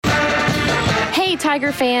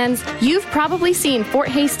Tiger fans, you've probably seen Fort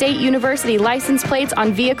Hays State University license plates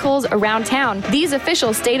on vehicles around town. These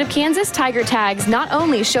official state of Kansas Tiger tags not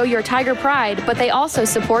only show your Tiger pride, but they also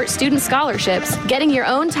support student scholarships. Getting your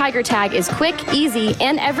own Tiger tag is quick, easy,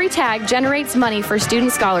 and every tag generates money for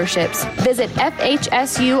student scholarships. Visit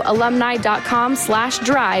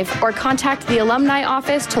fhsualumni.com/drive or contact the alumni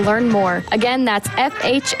office to learn more. Again, that's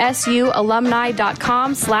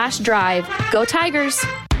fhsualumni.com/drive. Go Tigers!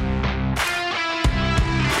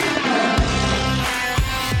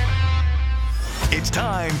 It's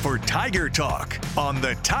time for Tiger Talk on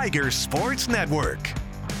the Tiger Sports Network.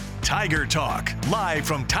 Tiger Talk, live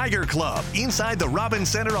from Tiger Club inside the Robins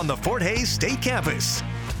Center on the Fort Hays State Campus,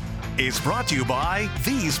 is brought to you by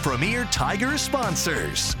these premier Tiger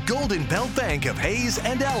sponsors. Golden Belt Bank of Hays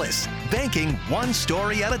and Ellis, banking one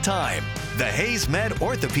story at a time. The Hays Med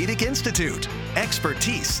Orthopedic Institute,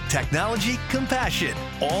 expertise, technology, compassion,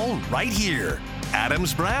 all right here.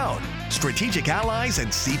 Adams Brown, strategic allies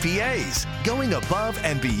and CPAs, going above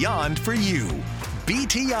and beyond for you.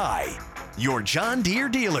 BTI, your John Deere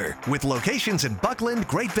dealer with locations in Buckland,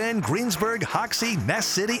 Great Bend, Greensburg, Hoxie, Ness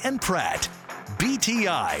City, and Pratt.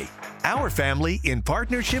 BTI, our family in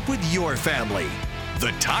partnership with your family.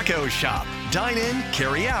 The Taco Shop, dine in,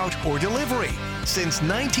 carry out, or delivery. Since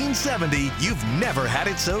 1970, you've never had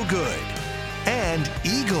it so good. And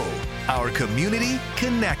Eagle, our community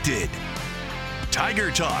connected. Tiger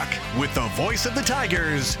Talk with the voice of the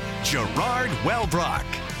Tigers, Gerard Wellbrock.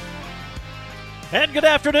 And good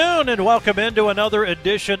afternoon, and welcome into another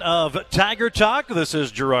edition of Tiger Talk. This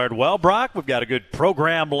is Gerard Wellbrock. We've got a good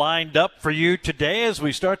program lined up for you today as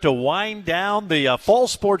we start to wind down the fall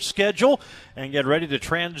sports schedule and get ready to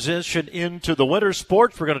transition into the winter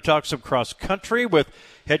sports. We're going to talk some cross country with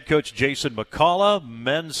head coach Jason McCullough.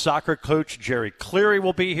 Men's soccer coach Gerry Cleary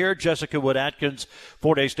will be here. Jessica Wood-Atkins,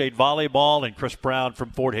 Fort Hays State volleyball, and Chris Brown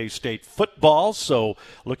from Fort Hays State football. So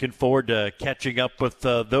looking forward to catching up with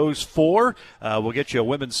those four. We'll get you a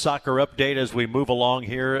women's soccer update as we move along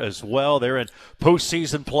here as well. They're in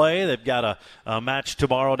postseason play. They've got a match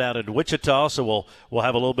tomorrow down in Wichita, so we'll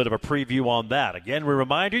have a little bit of a preview on that. Again, we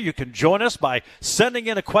remind you can join us by sending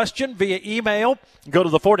in a question via email. Go to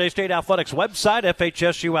the Fort Hays State Athletics website,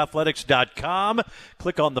 fhsuathletics.com.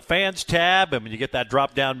 Click on the Fans tab, and when you get that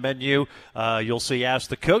drop-down menu, you'll see Ask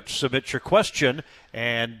the Coach. Submit your question,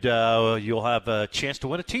 and you'll have a chance to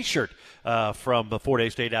win a T-shirt from the Fort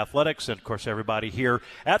Hays State Athletics. And, of course, everybody here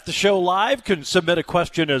at the show live can submit a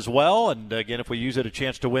question as well. And, again, if we use it, a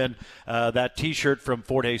chance to win that T-shirt from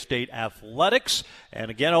Fort Hays State Athletics. And,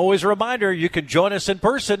 again, always a reminder, you can join us in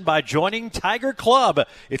person by joining Tiger Club.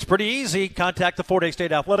 It's pretty easy. Contact the Fort Hays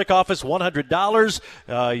State Athletic Office, $100.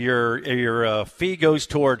 Your fee goes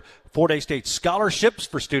toward Fort Hays State scholarships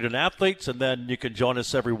for student athletes, and then you can join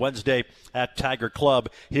us every Wednesday at Tiger Club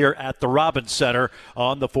here at the Robins Center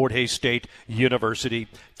on the Fort Hays State University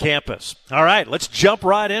campus. All right, let's jump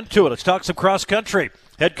right into it. Let's talk some cross country.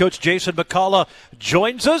 Head coach Jason McCullough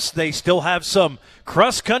joins us. They still have some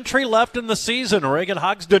cross country left in the season. Reagan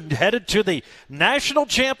Hogsden headed to the national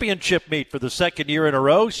championship meet for the second year in a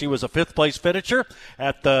row. She was a fifth-place finisher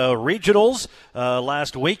at the regionals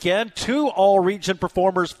last weekend. 2 all-region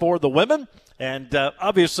performers for the women. And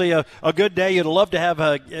obviously a good day. You'd love to have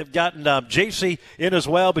gotten JC in as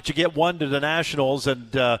well, but you get one to the Nationals.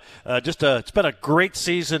 And it's been a great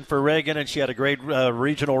season for Reagan, and she had a great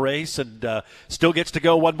regional race and still gets to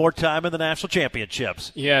go one more time in the national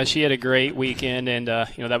championships. Yeah, she had a great weekend, and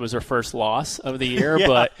that was her first loss of the year, yeah.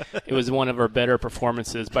 But it was one of her better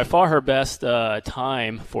performances. By far her best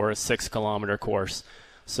time for a 6-kilometer course.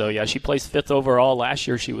 So, yeah, she placed 5th overall. Last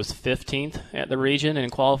year she was 15th at the region and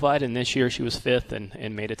qualified, and this year she was 5th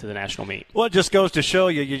and made it to the national meet. Well, it just goes to show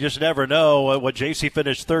you just never know what JC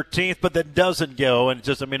finished 13th, but then doesn't go. And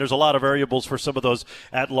there's a lot of variables for some of those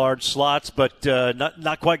at-large slots, but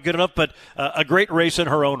not quite good enough, but a great race in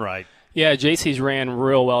her own right. Yeah, JC's ran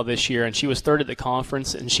real well this year, and she was 3rd at the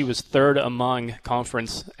conference, and she was 3rd among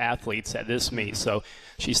conference athletes at this meet. So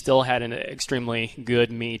she still had an extremely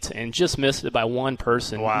good meet and just missed it by one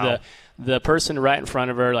person. Wow. The person right in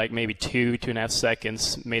front of her, like maybe 2.5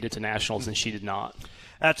 seconds, made it to nationals, and she did not.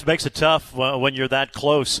 That makes it tough when you're that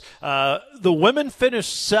close. The women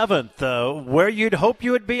finished 7th, where you'd hope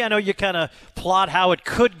you would be. I know you kind of plot how it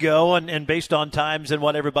could go and based on times and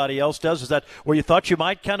what everybody else does. Is that where you thought you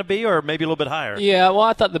might kind of be, or maybe a little bit higher? Yeah, well,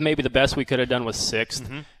 I thought that maybe the best we could have done was 6th.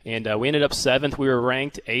 Mm-hmm. And we ended up 7th. We were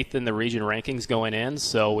ranked 8th in the region rankings going in,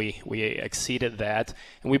 so we exceeded that.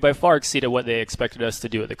 And we by far exceeded what they expected us to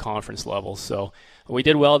do at the conference level. So we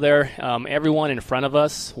did well there. Everyone in front of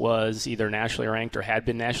us was either nationally ranked or had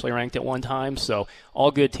been nationally ranked at one time. So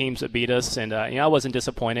all good teams that beat us. And I wasn't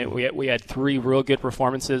disappointed. We had 3 real good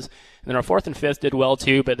performances. And then our 4th and 5th did well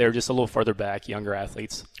too, but they were just a little further back, younger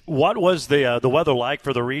athletes. What was the weather like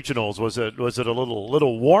for the regionals? Was it a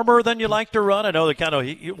little warmer than you like to run? I know they kind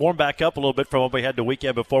of warmed back up a little bit from what we had the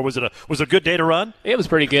weekend before. Was it a good day to run? It was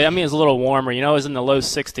pretty good. I mean, it was a little warmer. It was in the low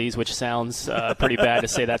 60s, which sounds pretty bad to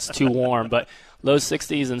say that's too warm, but low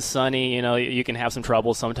 60s and sunny, you can have some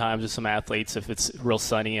trouble sometimes with some athletes if it's real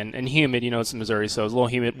sunny and humid. It's in Missouri, so it's a little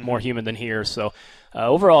humid, more humid than here. So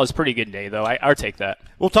overall, it's a pretty good day, though. I'll take that.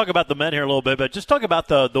 We'll talk about the men here a little bit, but just talk about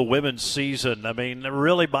the women's season. I mean,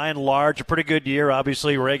 really, by and large, a pretty good year.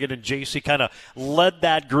 Obviously, Reagan and JC kind of led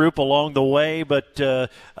that group along the way, but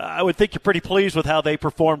I would think you're pretty pleased with how they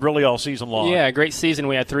performed really all season long. Yeah, great season.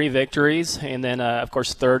 We had 3 victories, and then, of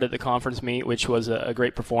course, 3rd at the conference meet, which was a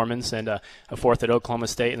great performance, and a 4th at Oklahoma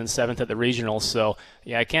State, and then 7th at the regionals. So,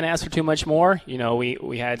 yeah, I can't ask for too much more.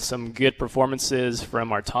 We had some good performances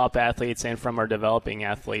from our top athletes and from our developing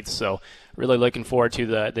athletes. So really looking forward to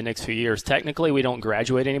the next few years. Technically, we don't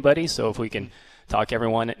graduate anybody, so if we can talk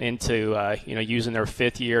everyone into using their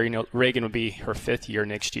 5th year. Reagan would be her 5th year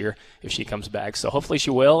next year if she comes back. So hopefully she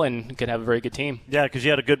will and could have a very good team. Yeah, because you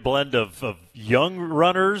had a good blend of young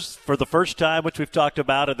runners for the first time, which we've talked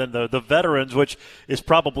about, and then the veterans, which is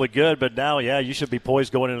probably good. But now, yeah, you should be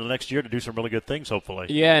poised going into the next year to do some really good things, hopefully.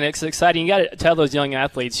 Yeah, and it's exciting. You got to tell those young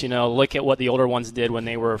athletes, look at what the older ones did when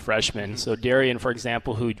they were freshmen. So Darian, for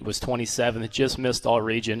example, who was 27, just missed all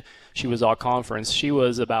region. She was all conference. She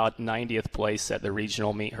was about 90th place at the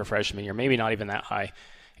regional meet her freshman year, maybe not even that high.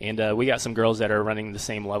 And we got some girls that are running the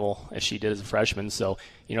same level as she did as a freshman. So,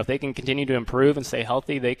 if they can continue to improve and stay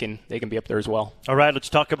healthy, they can be up there as well. All right, let's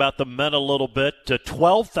talk about the men a little bit.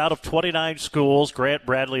 12th out of 29 schools. Grant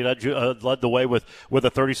Bradley led the way with a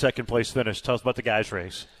 32nd place finish. Tell us about the guys'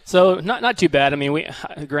 race. So not too bad. I mean,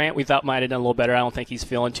 Grant we thought might have done a little better. I don't think he's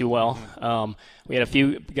feeling too well. We had a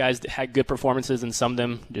few guys that had good performances, and some of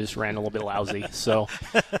them just ran a little bit lousy. So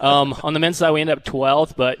on the men's side, we ended up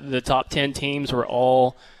 12th, but the top 10 teams were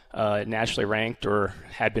all nationally ranked or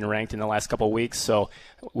had been ranked in the last couple of weeks. So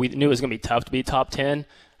we knew it was going to be tough to be top 10.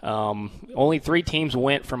 Only 3 teams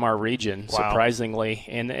went from our region, surprisingly,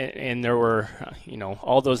 and there were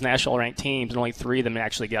all those national ranked teams, and only 3 of them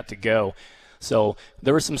actually got to go. So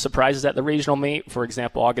there were some surprises at the regional meet. For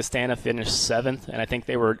example, Augustana finished 7th, and I think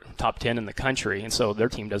they were top 10 in the country, and so their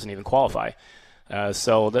team doesn't even qualify.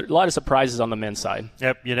 So there are a lot of surprises on the men's side.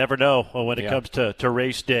 Yep, you never know when it comes to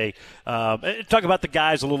race day. Talk about the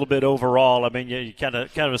guys a little bit overall. I mean, you kind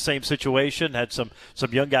of the same situation. Had some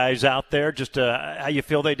young guys out there. Just how you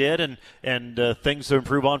feel they did, and things to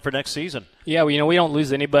improve on for next season. Yeah, we don't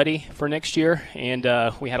lose anybody for next year, and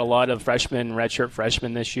we had a lot of redshirt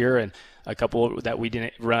freshmen this year, and a couple that we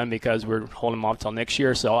didn't run because we're holding them off till next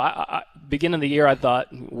year. So beginning of the year, I thought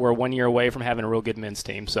we're 1 year away from having a real good men's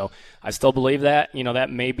team. So I still believe that.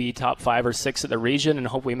 That may be top 5 or 6 at the region, and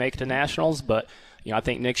hope we make it to nationals. But I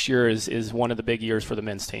think next year is one of the big years for the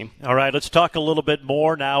men's team. All right, let's talk a little bit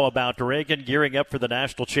more now about Reagan gearing up for the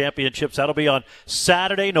national championships. That'll be on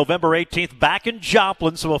Saturday, November 18th, back in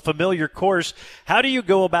Joplin, so a familiar course. How do you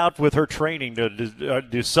go about with her training?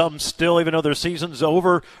 Do some still, even though their season's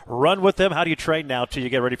over, run with them? How do you train now till you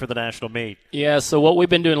get ready for the national meet? Yeah, so what we've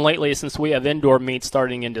been doing lately, since we have indoor meets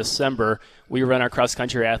starting in December, we run our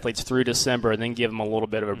cross-country athletes through December and then give them a little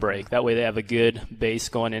bit of a break. That way they have a good base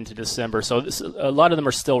going into December. So a lot of them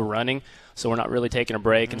are still running, so we're not really taking a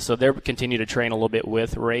break. And so they're continue to train a little bit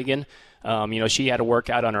with Reagan. She had a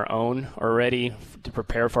workout on her own already to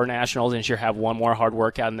prepare for nationals, and she'll have one more hard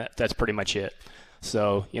workout, and that's pretty much it.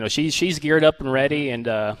 So, she's geared up and ready, and,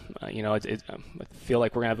 I feel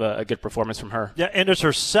like we're going to have a good performance from her. Yeah, and it's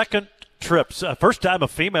her second trips. First time a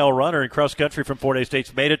female runner in cross country from Fort Hays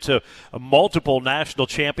State's made it to multiple national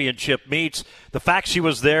championship meets. The fact she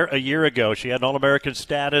was there a year ago, she had an All-American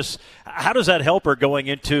status. How does that help her going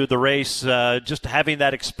into the race, just having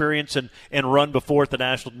that experience and run before at the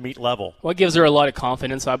national meet level? Well, it gives her a lot of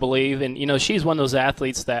confidence, I believe. And, she's one of those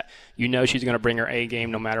athletes that she's going to bring her A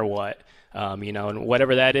game no matter what. And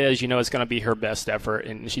whatever that is, it's going to be her best effort.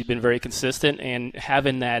 And she's been very consistent, and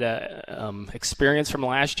having that experience from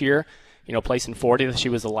last year, placing 40th, she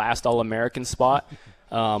was the last All-American spot.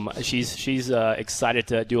 She's excited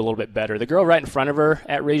to do a little bit better. The girl right in front of her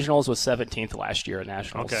at regionals was 17th last year at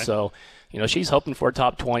nationals. Okay. So, she's hoping for a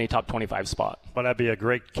top 20, top 25 spot. Well, that'd be a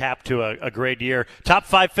great cap to a great year. Top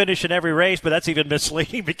 5 finish in every race, but that's even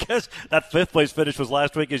misleading because that 5th place finish was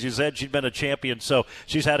last week. As you said, she's been a champion, so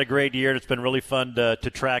she's had a great year, and it's been really fun to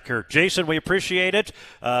track her. Jason, we appreciate it.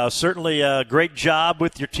 Certainly a great job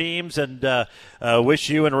with your teams, and wish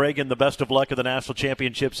you and Reagan the best of luck at the national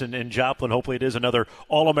championships in Joplin. Hopefully it is another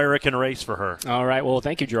All-American race for her. All right. Well,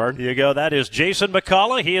 thank you, Gerard. Here you go. That is Jason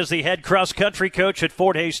McCullough. He is the head cross-country coach at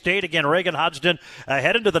Fort Hays State. Again, Reagan Hodgson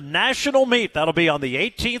headed to the national meet. That'll be on the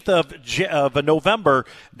 18th of November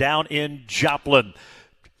down in Joplin.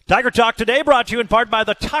 Tiger Talk today brought to you in part by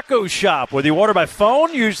the Taco Shop. Whether you order by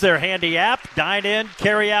phone, use their handy app, dine in,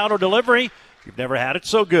 carry out, or delivery, you've never had it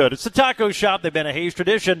so good. It's the Taco Shop. They've been a Hays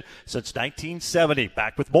tradition since 1970.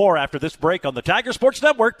 Back with more after this break on the Tiger Sports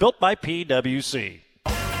Network, built by PWC.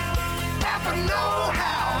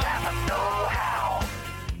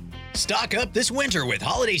 Stock up this winter with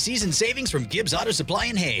holiday season savings from Gibbs Auto Supply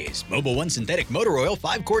in Hays. Mobil 1 synthetic motor oil,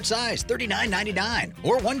 5-quart size, $39.99,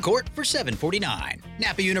 or 1 quart for $7.49.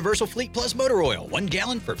 Napa Universal Fleet Plus motor oil, 1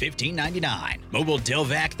 gallon for $15.99. Mobil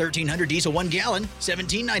Delvac 1300 diesel 1 gallon,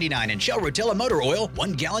 $17.99, and Shell Rotella motor oil,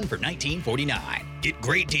 1 gallon for $19.49. Get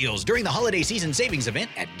great deals during the holiday season savings event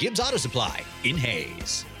at Gibbs Auto Supply in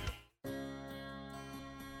Hays.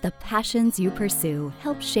 The passions you pursue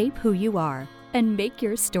help shape who you are and make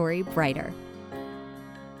your story brighter.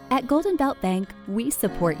 At Golden Belt Bank, we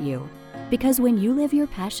support you because when you live your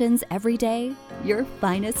passions every day, your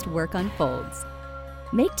finest work unfolds.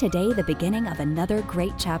 Make today the beginning of another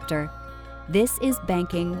great chapter. This is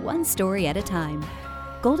banking one story at a time.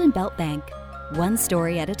 Golden Belt Bank, one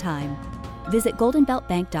story at a time. Visit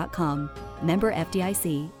goldenbeltbank.com. Member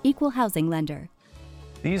FDIC, Equal Housing Lender.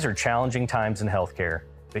 These are challenging times in healthcare,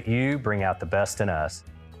 but you bring out the best in us.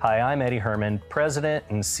 Hi, I'm Eddie Herman, President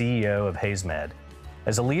and CEO of HaysMed.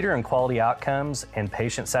 As a leader in quality outcomes and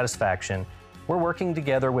patient satisfaction, we're working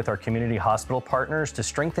together with our community hospital partners to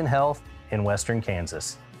strengthen health in Western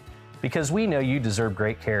Kansas. Because we know you deserve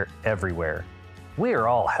great care everywhere. We are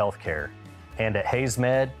all healthcare, and at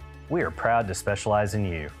HaysMed, we are proud to specialize in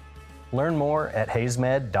you. Learn more at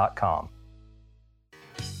haysmed.com.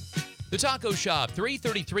 The Taco Shop,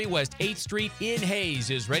 333 West 8th Street in Hays,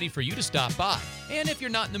 is ready for you to stop by. And if you're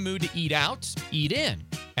not in the mood to eat out, eat in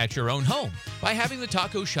at your own home by having the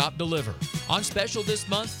Taco Shop deliver. On special this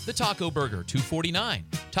month, the Taco Burger, $2.49,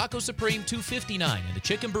 Taco Supreme, $2.59, and the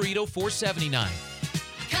Chicken Burrito, $4.79.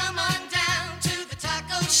 Come on down to the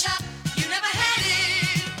Taco Shop. You never had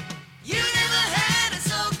it. You never had it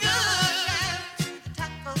so good. The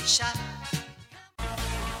Taco Shop.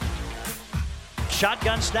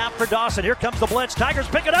 Shotgun snap for Dawson. Here comes the blitz. Tigers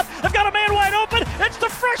pick it up. They've got a man wide open. It's the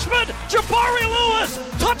freshman, Jabari Lewis.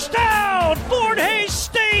 Touchdown, Fort Hays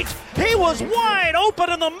State. He was wide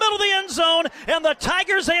open in the middle of the end zone, and the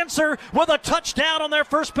Tigers answer with a touchdown on their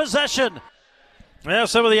first possession. Yeah,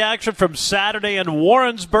 some of the action from Saturday in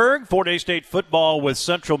Warrensburg. Fort Hays State football with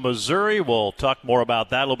Central Missouri. We'll talk more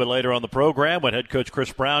about that a little bit later on the program when head coach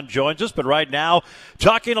Chris Brown joins us. But right now,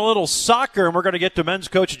 talking a little soccer, and we're going to get to men's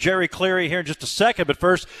coach Gerry Cleary here in just a second. But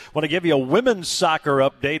first, I want to give you a women's soccer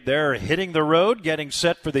update. They're hitting the road, getting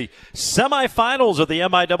set for the semifinals of the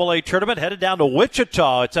MIAA tournament, headed down to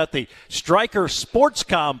Wichita. It's at the Stryker Sports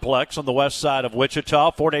Complex on the west side of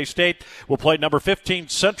Wichita. Fort Hays State will play number 15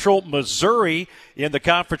 Central Missouri in the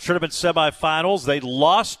conference tournament semifinals. They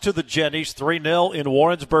lost to the Jennies 3-0 in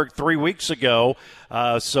Warrensburg 3 weeks ago,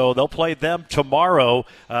 so they'll play them tomorrow.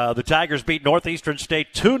 The Tigers beat Northeastern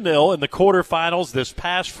State 2-0 in the quarterfinals this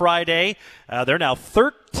past Friday. They're now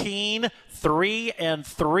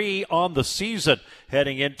 13-3-3 on the season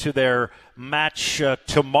heading into their match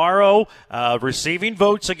tomorrow. Receiving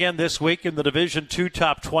votes again this week in the Division II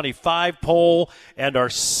Top 25 poll, and are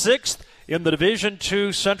 6th in the Division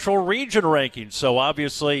II Central Region ranking. So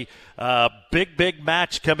obviously big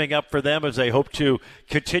match coming up for them as they hope to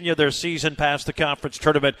continue their season past the conference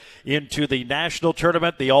tournament into the national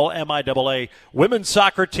tournament. The All-MIAA women's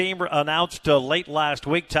soccer team announced late last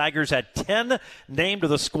week. Tigers had 10 named to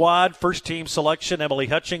the squad. First team selection, Emily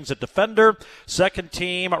Hutchings at defender. Second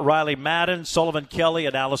team, Riley Madden, Sullivan Kelly,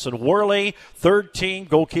 and Allison Worley. Third team,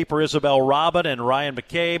 goalkeeper Isabel Robin and Ryan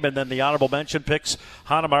McCabe. And then the honorable mention picks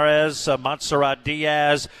Hannah Marez, Montserrat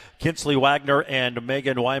Diaz, Kinsley Wagner and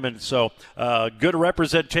Megan Wyman. So good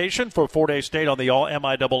representation for Fort Hays State on the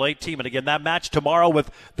All-MIAA team. And again, that match tomorrow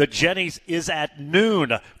with the Jennies is at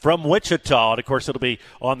noon from Wichita. And, of course, it'll be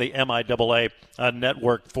on the MIAA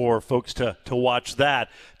network for folks to watch that.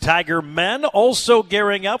 Tiger men also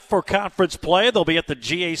gearing up for conference play. They'll be at the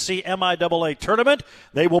GAC MIAA tournament.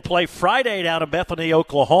 They will play Friday down in Bethany,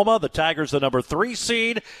 Oklahoma. The Tigers, the number 3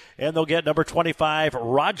 seed, and they'll get number 25,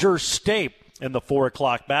 Roger Stape, in the 4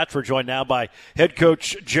 o'clock match. We're joined now by head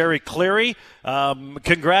coach Gerry Cleary.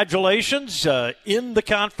 Congratulations in the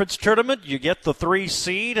conference tournament. You get the 3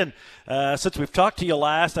 seed, and since we've talked to you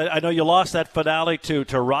last, I know you lost that finale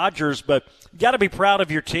to Rogers, but you got to be proud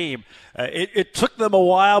of your team. It took them a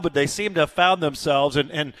while, but they seem to have found themselves,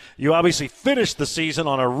 and you obviously finished the season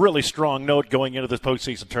on a really strong note going into this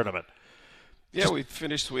postseason tournament. Yeah, we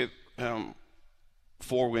finished with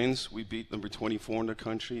 4 wins. We beat number 24 in the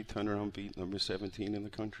country, turned around, beat number 17 in the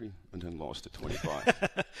country, and then lost to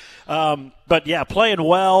 25. But, yeah, playing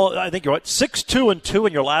well. I think you're 6-2-2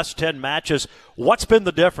 in your last 10 matches. What's been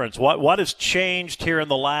the difference? What has changed here in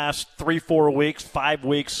the last 3-4 weeks, 5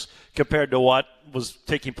 weeks, compared to what was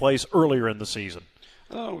taking place earlier in the season?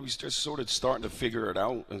 We just sort of starting to figure it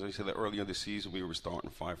out. As I said, earlier in the season, we were starting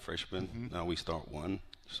 5 freshmen. Mm-hmm. Now we start 1.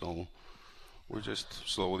 So we're just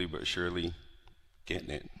slowly but surely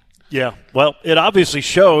getting it. Yeah, well, it obviously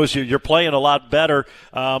shows you're playing a lot better.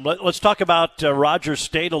 Let's talk about Rogers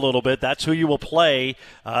State a little bit. That's who you will play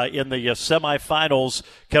in the semifinals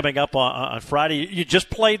coming up on Friday. You just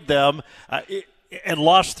played them and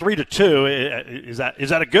lost 3-2. Is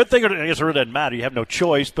that a good thing? Or I guess it really doesn't matter. You have no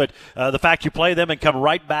choice. But the fact you play them and come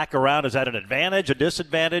right back around, is that an advantage, a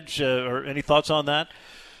disadvantage, or any thoughts on that?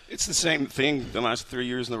 It's the same thing the last 3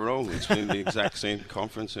 years in a row. It's been the exact same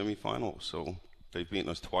conference semifinal. So they've beaten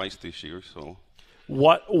us twice this year. So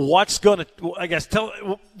what's going to, I guess,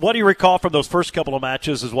 what do you recall from those first couple of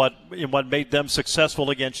matches is what made them successful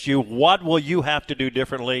against you? What will you have to do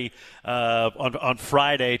differently on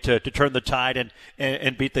Friday to turn the tide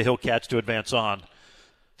and beat the Hillcats to advance on?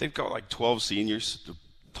 They've got like 12 seniors. They're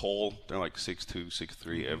tall. They're like 6'2",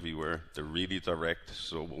 6'3", everywhere. They're really direct.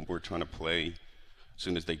 So when we're trying to play, as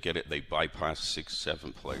soon as they get it, they bypass 6,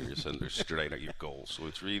 7 players, and they're straight at your goal. So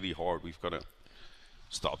it's really hard. We've got to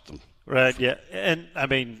stop them. Right, yeah. And, I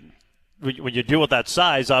mean, when you deal with that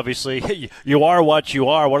size, obviously, you are what you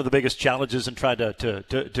are. One of the biggest challenges in trying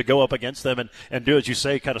to go up against them and do, as you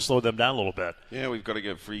say, kind of slow them down a little bit. Yeah, we've got to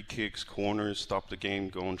get free kicks, corners, stop the game,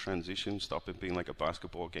 go in transition, stop it being like a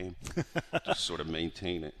basketball game. Just sort of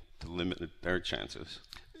maintain it to limit their chances.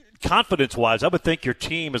 Confidence-wise, I would think your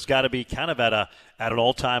team has got to be kind of at an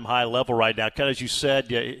all-time high level right now. Kind of as you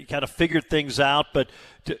said, you kind of figured things out, but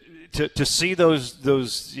to see those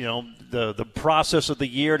the process of the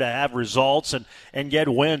year, to have results and get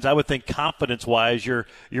wins, I would think confidence-wise you're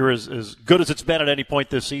as good as it's been at any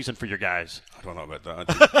point this season for your guys. I don't know about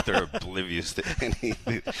that. They're oblivious to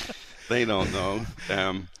anything. They don't know,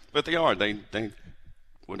 but they are. They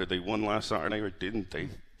whether they won last Saturday or didn't,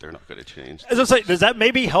 they're not going to change. As I say, does that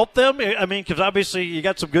maybe help them? I mean, because obviously you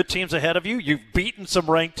got some good teams ahead of you. You've beaten some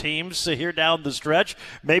ranked teams here down the stretch.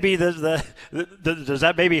 Maybe does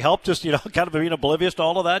that maybe help? Just kind of being oblivious to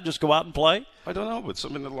all of that, just go out and play. I don't know, but a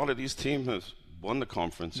lot of these teams have won the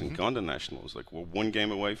conference and gone to nationals. Like we're 1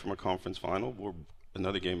 game away from a conference final. We're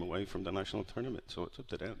another game away from the national tournament, so it's up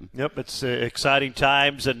to them. Yep, it's exciting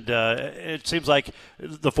times, and it seems like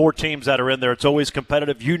the 4 teams that are in there, it's always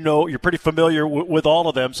competitive. You're pretty familiar with all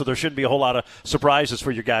of them, so there shouldn't be a whole lot of surprises for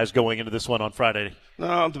you guys going into this one on Friday.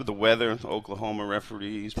 No, the weather, Oklahoma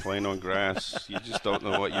referees playing on grass, you just don't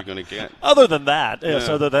know what you're going to get. Other than that,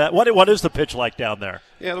 what is the pitch like down there?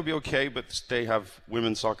 Yeah, it'll be okay, but they have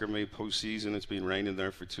women's soccer made postseason. It's been raining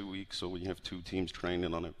there for 2 weeks, so we have 2 teams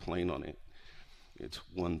training on it, playing on it. It's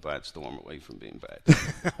one bad storm away from being bad.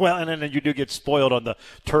 Well, and then you do get spoiled on the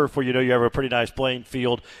turf where you have a pretty nice playing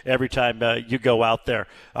field every time you go out there.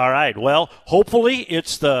 All right, well, hopefully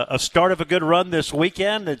it's a start of a good run this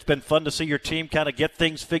weekend. It's been fun to see your team kind of get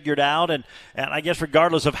things figured out, and I guess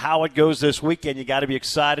regardless of how it goes this weekend, you got to be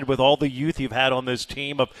excited with all the youth you've had on this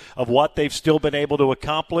team of what they've still been able to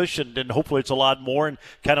accomplish, and hopefully it's a lot more and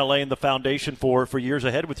kind of laying the foundation for years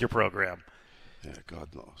ahead with your program. Yeah, God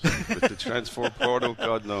knows. With the transfer portal,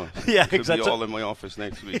 God knows. Yeah, could exactly. be all in my office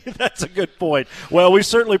next week. That's a good point. Well, we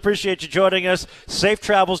certainly appreciate you joining us. Safe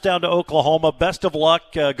travels down to Oklahoma. Best of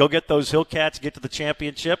luck. Go get those Hillcats, get to the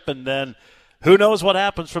championship, and then who knows what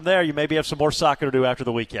happens from there? You maybe have some more soccer to do after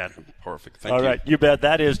the weekend. Perfect. Thank you. All right, you bet.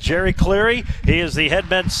 That is Gerry Cleary. He is the head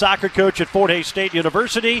men's soccer coach at Fort Hays State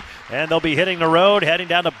University, and they'll be hitting the road, heading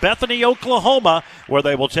down to Bethany, Oklahoma, where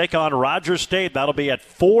they will take on Rogers State. That'll be at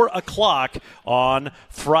 4 o'clock on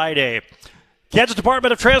Friday. Kansas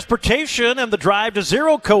Department of Transportation and the Drive to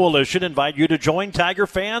Zero Coalition invite you to join Tiger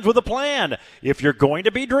fans with a plan. If you're going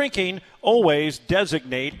to be drinking, always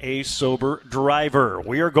designate a sober driver.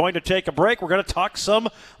 We are going to take a break. We're going to talk some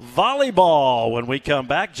volleyball. When we come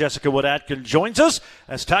back, Jessica Wood-Atkins joins us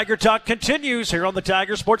as Tiger Talk continues here on the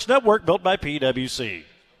Tiger Sports Network, built by PwC.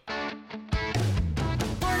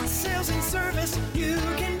 Parts, sales, and service you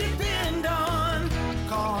can depend on.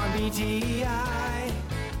 Call on BTI.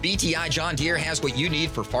 BTI John Deere has what you need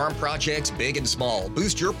for farm projects big and small.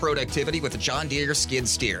 Boost your productivity with a John Deere skid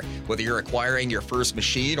steer. Whether you're acquiring your first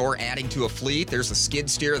machine or adding to a fleet, there's a skid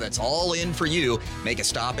steer that's all in for you. Make a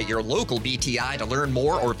stop at your local BTI to learn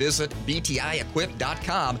more or visit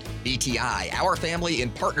btiequip.com. BTI, our family in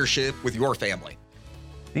partnership with your family.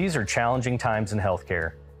 These are challenging times in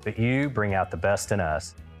healthcare, but you bring out the best in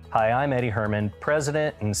us. Hi, I'm Eddie Herman,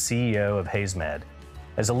 President and CEO of HaysMed.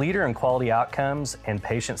 As a leader in quality outcomes and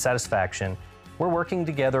patient satisfaction, we're working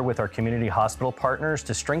together with our community hospital partners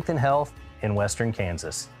to strengthen health in Western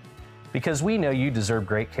Kansas. Because we know you deserve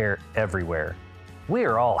great care everywhere. We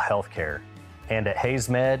are all healthcare, and at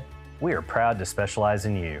HaysMed, we are proud to specialize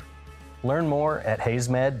in you. Learn more at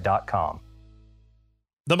haysmed.com.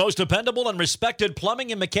 The most dependable and respected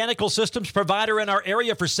plumbing and mechanical systems provider in our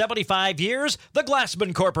area for 75 years, the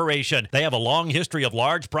Glassman Corporation. They have a long history of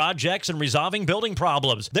large projects and resolving building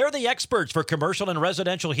problems. They're the experts for commercial and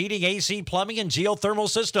residential heating, AC, plumbing, and geothermal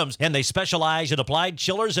systems, and they specialize in applied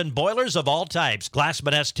chillers and boilers of all types.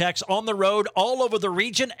 Glassman has techs on the road all over the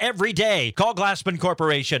region every day. Call Glassman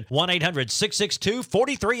Corporation,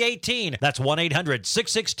 1-800-662-4318. That's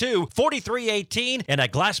 1-800-662-4318 and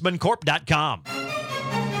at glassmancorp.com.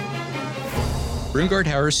 Broomgard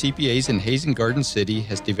Howard CPAs in Hays and Garden City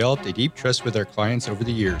has developed a deep trust with our clients over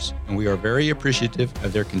the years, and we are very appreciative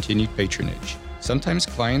of their continued patronage. Sometimes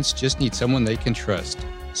clients just need someone they can trust,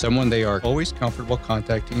 someone they are always comfortable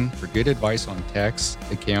contacting for good advice on tax,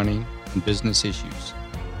 accounting, and business issues.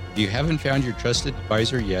 If you haven't found your trusted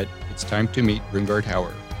advisor yet, it's time to meet Broomgard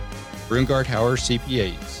Howard. Broomgard Howard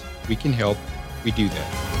CPAs. We can help. We do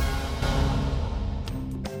that.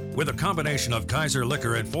 With a combination of Kaiser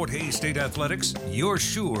Liquor and Fort Hays State Athletics, you're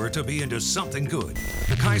sure to be into something good.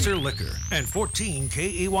 Kaiser Liquor and 14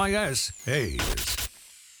 KEYS Hays.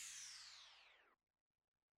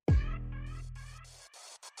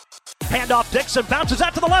 Handoff, Dixon bounces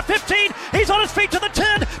out to the left 15. He's on his feet to the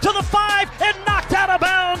 10, to the 5, and knocked out of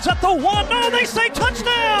bounds at the 1. No, they say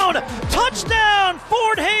touchdown! Touchdown,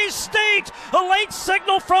 Fort Hays State! A late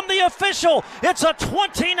signal from the official. It's a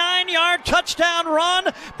 29-yard touchdown run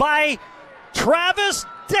by Travis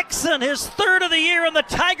Dixon, his third of the year, and the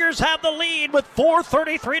Tigers have the lead with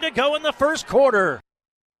 4:33 to go in the first quarter.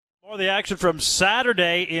 More of the action from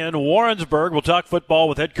Saturday in Warrensburg. We'll talk football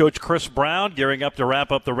with head coach Chris Brown, gearing up to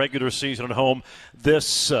wrap up the regular season at home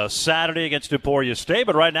this Saturday against Emporia State.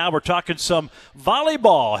 But right now we're talking some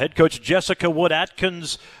volleyball. Head coach Jessica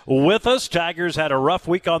Wood-Atkins with us. Tigers had a rough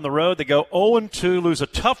week on the road. They go 0-2, lose a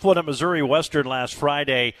tough one at Missouri Western last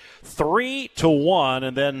Friday, 3-1,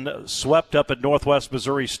 and then swept up at Northwest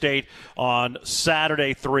Missouri State on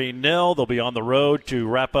Saturday 3-0. They'll be on the road to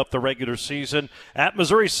wrap up the regular season at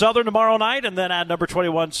Missouri Southern tomorrow night, and then at number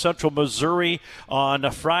 21 Central Missouri on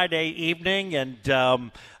a Friday evening. And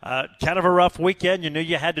kind of a rough weekend. You knew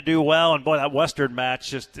you had to do well, and boy, that Western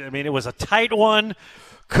match it was a tight one.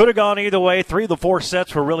 Could have gone either way. 3 of the 4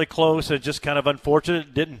 sets were really close, and just kind of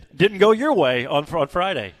unfortunate. Didn't go your way on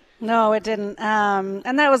Friday. No, it didn't.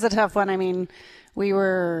 And that was a tough one. I mean, we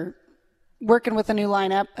were working with a new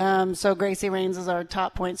lineup. So Gracie Rains is our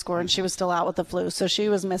top point scorer, and she was still out with the flu. So she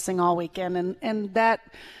was missing all weekend, and that,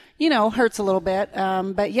 hurts a little bit.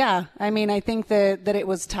 But yeah, I mean, I think that it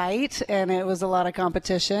was tight and it was a lot of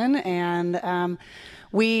competition. And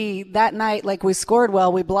that night, we scored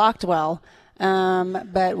well, we blocked well.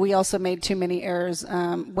 But we also made too many errors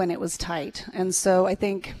when it was tight. And so I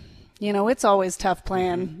think, it's always tough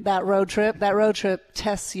playing that road trip. That road trip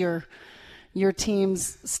tests your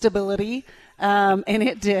team's stability, and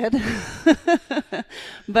it did.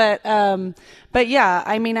 But yeah,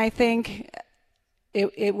 I mean, I think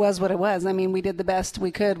it was what it was. I mean, we did the best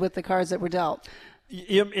we could with the cards that were dealt.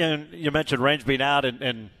 You mentioned Range being out,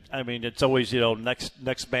 and I mean, it's always,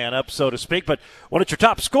 next man up, so to speak. But when it's your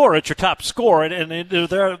top scorer, it's your top scorer, and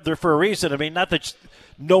they're there for a reason. I mean, not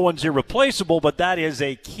no one's irreplaceable, but that is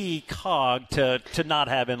a key cog to not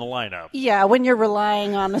have in the lineup. Yeah, when you're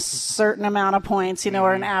relying on a certain amount of points,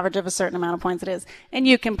 or an average of a certain amount of points it is, and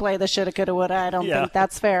you can play the shoulda, coulda, woulda, I don't think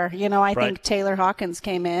that's fair. I think Taylor Hawkins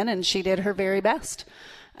came in and she did her very best.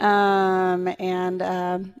 But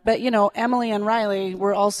Emily and Riley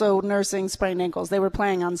were also nursing sprained ankles. They were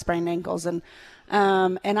playing on sprained ankles, and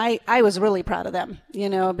I was really proud of them,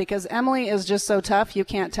 because Emily is just so tough. You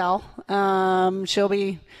can't tell. She'll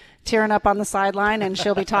be tearing up on the sideline and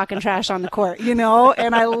she'll be talking trash on the court,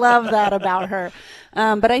 and I love that about her.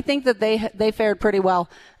 But I think that they fared pretty well.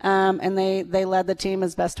 And they led the team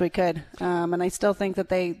as best we could. And I still think that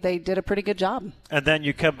they did a pretty good job. And then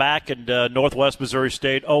you come back and Northwest Missouri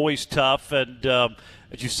State, always tough. And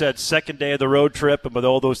as you said, second day of the road trip, and with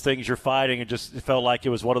all those things you're fighting, it felt like it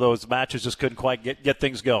was one of those matches just couldn't quite get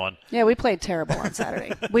things going. Yeah, we played terrible on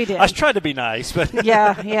Saturday. We did. I was trying to be nice, but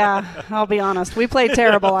yeah, I'll be honest. We played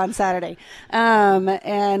terrible on Saturday.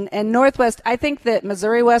 And Northwest, I think that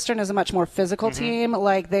Missouri Western is a much more physical team.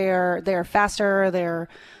 Like they're faster, they're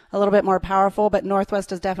a little bit more powerful, but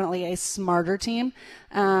Northwest is definitely a smarter team.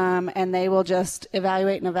 And they will just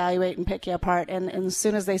evaluate and pick you apart. And as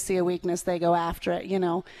soon as they see a weakness, they go after it,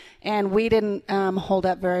 And we didn't hold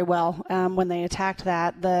up very well when they attacked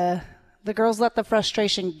that. The girls let the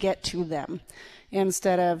frustration get to them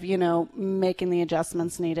instead of, making the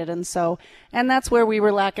adjustments needed. And that's where we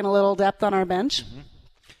were lacking a little depth on our bench.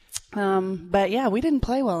 But yeah, we didn't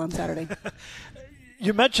play well on Saturday.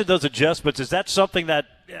 You mentioned those adjustments. Is that something that,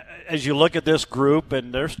 as you look at this group,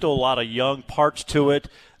 and there's still a lot of young parts to it,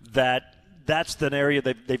 that's an area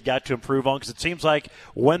they've got to improve on? Because it seems like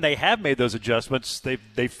when they have made those adjustments,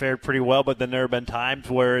 they've fared pretty well, but then there have been times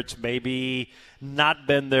where it's maybe not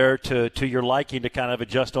been there to your liking to kind of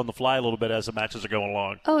adjust on the fly a little bit as the matches are going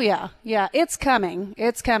along. Oh, yeah. It's coming,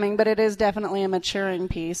 but it is definitely a maturing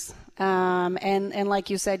piece. And like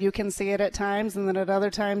you said, you can see it at times, and then at other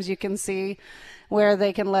times you can see where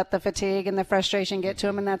they can let the fatigue and the frustration get to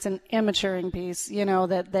them, and that's an immaturing piece,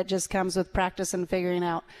 that just comes with practice and figuring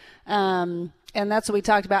out. And that's what we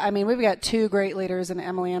talked about. I mean, we've got two great leaders in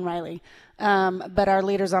Emily and Riley, but our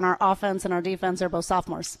leaders on our offense and our defense are both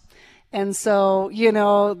sophomores. And so,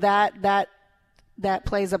 that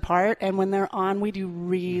plays a part, and when they're on, we do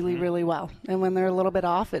really, really well. And when they're a little bit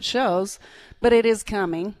off, it shows, but it is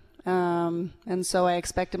coming. And so I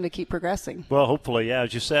expect them to keep progressing. Well, hopefully, yeah,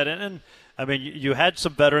 as you said. And I mean, you had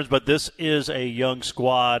some veterans, but this is a young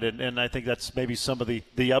squad, and I think that's maybe some of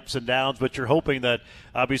the ups and downs. But you're hoping that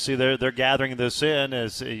obviously they're gathering this in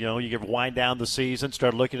as you can wind down the season,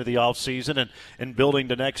 start looking at the off season, and building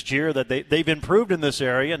to next year, that they've improved in this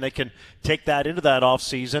area, and they can take that into that off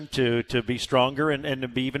season to be stronger and to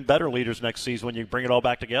be even better leaders next season when you bring it all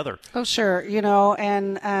back together. Oh, sure,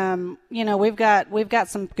 and we've got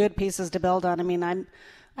some good pieces to build on. I mean,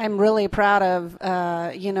 I'm really proud of,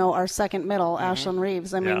 our second middle, Ashlyn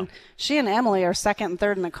Reeves. I mean, she and Emily are second and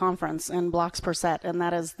third in the conference in blocks per set, and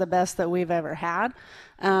that is the best that we've ever had.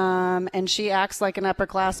 And she acts like an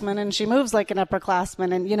upperclassman, and she moves like an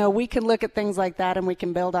upperclassman. And, we can look at things like that, and we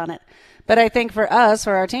can build on it. But I think for us,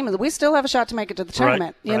 for our team, we still have a shot to make it to the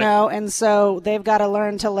tournament, you know. And so they've got to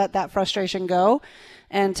learn to let that frustration go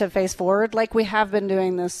and to face forward like we have been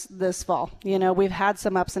doing this fall. We've had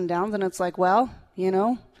some ups and downs, and it's like, well,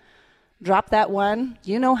 drop that one.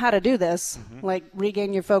 You know how to do this. Like,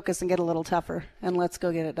 regain your focus and get a little tougher, and let's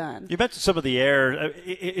go get it done. You mentioned some of the air.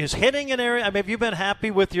 Is hitting an area? I mean, have you been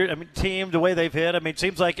happy with your team, the way they've hit? I mean, it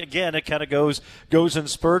seems like, again, it kind of goes in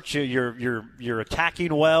spurts. You're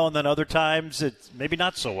attacking well, and then other times it's maybe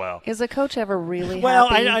not so well. Is a coach ever really well,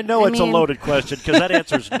 happy? I know it's a loaded question because that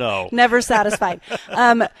answer's no. Never satisfied.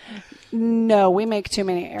 No, we make too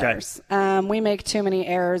many errors. Okay. We make too many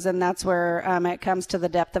errors, and that's where it comes to the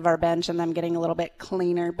depth of our bench and them getting a little bit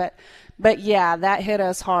cleaner. But yeah, that hit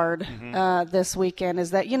us hard this weekend.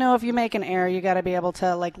 Is that if you make an error, you got to be able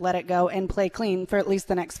to let it go and play clean for at least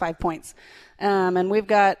the next 5 points. And we've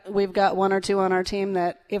got one or two on our team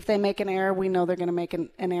that if they make an error, we know they're going to make an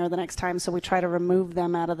error the next time. So we try to remove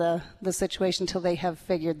them out of the situation until they have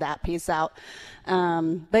figured that piece out.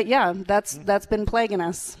 But yeah, that's been plaguing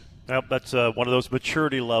us. Well, that's one of those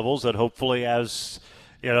maturity levels that hopefully, as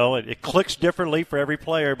it clicks differently for every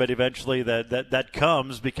player, but eventually that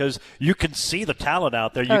comes because you can see the talent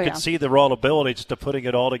out there. You can see the raw ability just to putting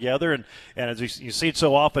it all together. And as you see it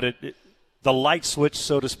so often, the light switch,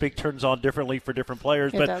 so to speak, turns on differently for different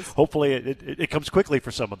players. But hopefully it comes quickly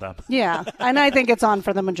for some of them. Yeah, and I think it's on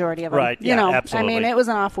for the majority of them. Right, yeah, absolutely. I mean, it was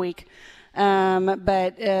an off week,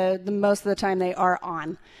 but most of the time they are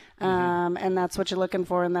on. And that's what you're looking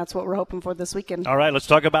for, and that's what we're hoping for this weekend. All right, let's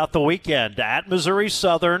talk about the weekend. At Missouri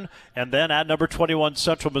Southern and then at number 21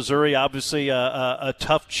 Central Missouri. Obviously a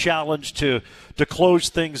tough challenge to close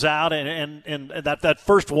things out. And that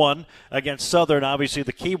first one against Southern, obviously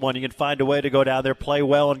the key one. You can find a way to go down there, play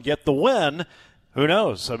well, and get the win. Who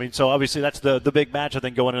knows? I mean, so obviously that's the big match, I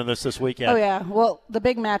think, going into this weekend. Oh, yeah. Well, the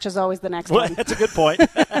big match is always the next one. That's a good point.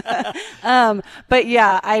 But,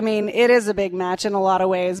 yeah, I mean, it is a big match in a lot of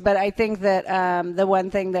ways. But I think that the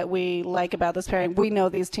one thing that we like about this pairing, we know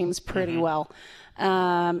these teams pretty well.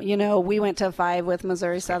 We went to 5 with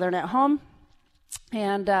Missouri Southern at home.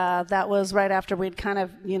 And that was right after we'd kind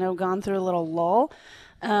of, gone through a little lull.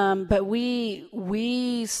 But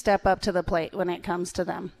we step up to the plate when it comes to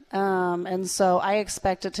them. And so I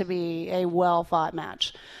expect it to be a well-fought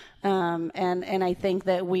match. And I think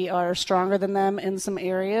that we are stronger than them in some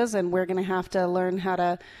areas, and we're going to have to learn how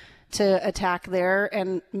to attack there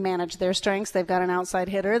and manage their strengths. They've got an outside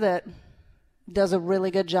hitter that does a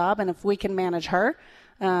really good job, and if we can manage her,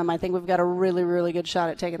 I think we've got a really, really good shot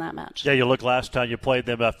at taking that match. Yeah, you look last time you played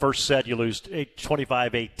them, first set you lose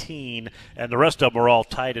 25-18, and the rest of them were all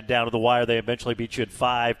tied and down to the wire. They eventually beat you in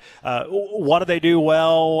 5. What do they do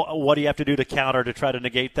well? What do you have to do to counter to try to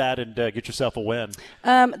negate that and get yourself a win?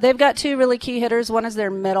 They've got 2 really key hitters. One is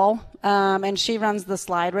their middle, and she runs the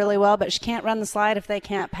slide really well, but she can't run the slide if they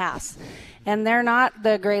can't pass. And they're not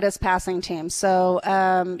the greatest passing team. So,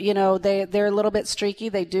 they're a little bit streaky.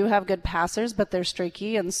 They do have good passers, but they're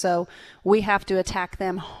streaky. And so we have to attack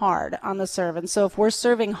them hard on the serve. And so if we're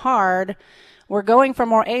serving hard, we're going for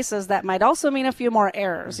more aces. That might also mean a few more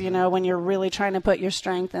errors, when you're really trying to put your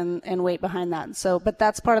strength and weight behind that. So, but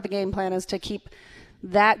that's part of the game plan, is to keep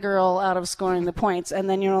that girl out of scoring the points, and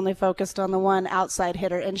then you're only focused on the one outside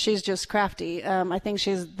hitter. And she's just crafty. I think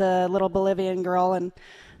she's the little Bolivian girl,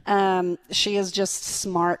 and she is just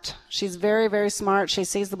smart. She's very, very smart. She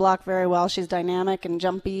sees the block very well. She's dynamic and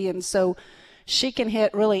jumpy, and so she can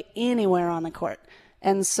hit really anywhere on the court.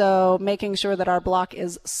 And so making sure that our block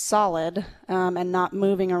is solid and not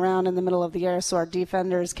moving around in the middle of the air so our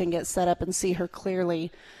defenders can get set up and see her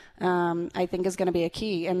clearly, I think is going to be a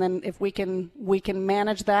key. And then if we can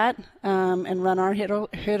manage that and run our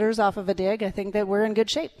hitters off of a dig, I think that we're in good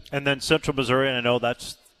shape. And then Central Missouri, and I know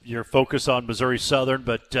that's your focus on Missouri Southern,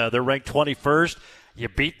 but they're ranked 21st. You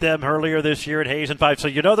beat them earlier this year at Hayes in 5, so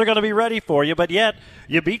they're going to be ready for you, but yet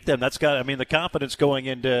you beat them. That's the confidence going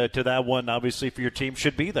into that one, obviously, for your team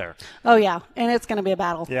should be there. Oh, yeah, and it's going to be a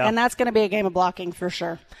battle. Yeah. And that's going to be a game of blocking for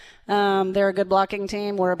sure. They're a good blocking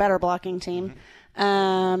team. We're a better blocking team.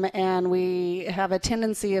 And we have a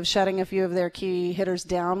tendency of shutting a few of their key hitters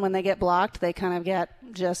down when they get blocked. They kind of get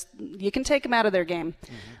you can take them out of their game.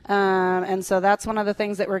 And so that's one of the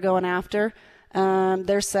things that we're going after.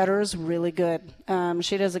 Their setter's really good.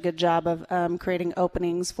 She does a good job of creating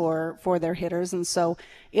openings for their hitters. And so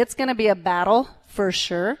it's going to be a battle for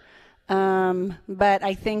sure. But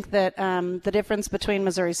I think that the difference between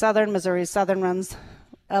Missouri Southern runs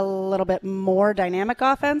a little bit more dynamic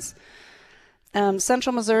offense.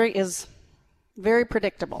 Central Missouri is very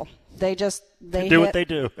predictable. They do what they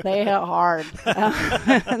do. They hit hard.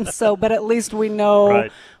 And so, but at least we know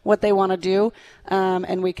what they want to do,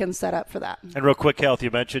 and we can set up for that. And real quick, Health, you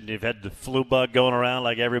mentioned you've had the flu bug going around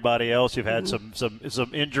like everybody else. You've had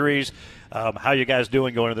some injuries. How you guys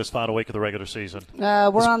doing going into this final week of the regular season?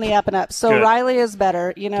 We're on the up and up. So good. Riley is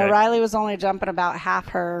better. Okay. Riley was only jumping about half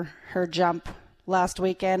her jump last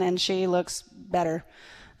weekend, and she looks better.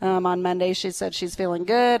 On Monday, she said she's feeling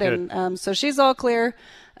good. And so she's all clear.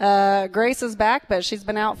 Grace is back, but she's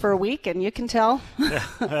been out for a week, and you can tell.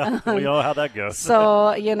 We know how that goes. So,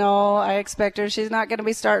 I expect her. She's not going to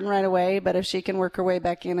be starting right away, but if she can work her way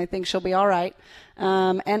back in, I think she'll be all right.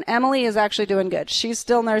 And Emily is actually doing good. She's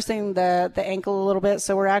still nursing the ankle a little bit,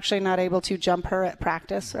 so we're actually not able to jump her at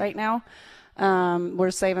practice right now. We're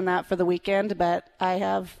saving that for the weekend, but I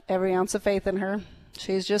have every ounce of faith in her.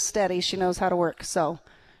 She's just steady. She knows how to work, so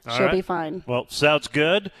she'll be fine. Well, sounds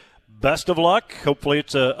good. Best of luck. Hopefully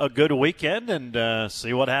it's a good weekend, and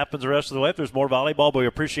see what happens the rest of the way. If there's more volleyball, but we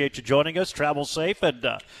appreciate you joining us. Travel safe, and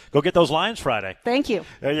go get those Lions Friday. Thank you.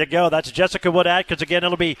 There you go. That's Jessica Wood-Atkins. Again,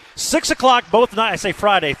 it'll be 6 o'clock both nights. I say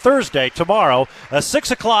Friday, Thursday, tomorrow, 6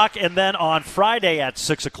 o'clock, and then on Friday at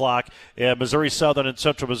 6 o'clock, Missouri Southern and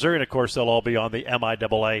Central Missouri. And, of course, they'll all be on the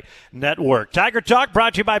MIAA network. Tiger Talk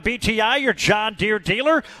brought to you by BTI, your John Deere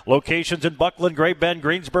dealer. Locations in Buckland, Great Bend,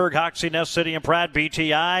 Greensburg, Hoxie, Ness City, and Pratt.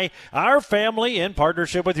 BTI, our family in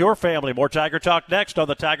partnership with your family. More Tiger Talk next on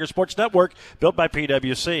the Tiger Sports Network, built by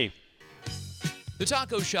PwC. The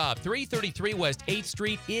Taco Shop, 333 West 8th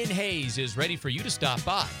Street in Hayes, is ready for you to stop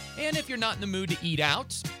by. And if you're not in the mood to eat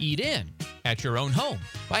out, eat in at your own home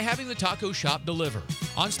by having the Taco Shop deliver.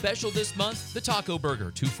 On special this month, the Taco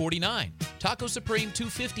Burger, $2.49, Taco Supreme,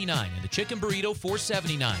 $2.59, and the Chicken Burrito,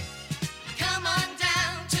 $4.79. Come on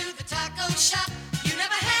down to the taco shop. You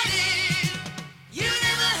never had it. You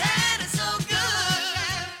never had it so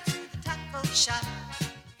good. The taco shop.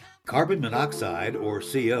 Carbon monoxide, or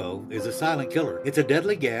CO, is a silent killer. It's a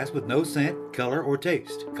deadly gas with no scent, color, or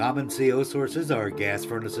taste. Common CO sources are gas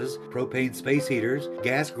furnaces, propane space heaters,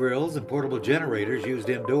 gas grills, and portable generators used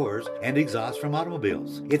indoors, and exhaust from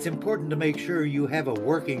automobiles. It's important to make sure you have a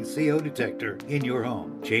working CO detector in your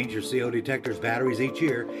home. Change your CO detector's batteries each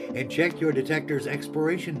year and check your detector's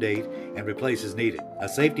expiration date and replace as needed. A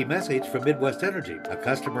safety message from Midwest Energy, a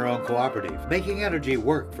customer-owned cooperative, making energy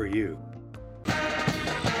work for you.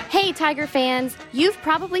 Hey Tiger fans, you've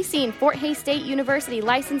probably seen Fort Hays State University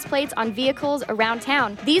license plates on vehicles around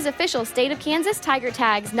town. These official state of Kansas Tiger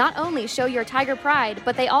tags not only show your Tiger pride,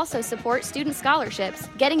 but they also support student scholarships.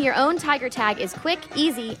 Getting your own Tiger tag is quick,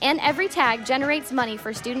 easy, and every tag generates money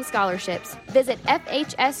for student scholarships. Visit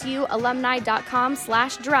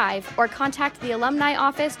fhsualumni.com/drive or contact the alumni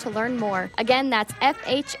office to learn more. Again, that's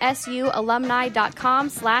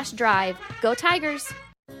fhsualumni.com/drive. Go Tigers!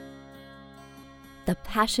 The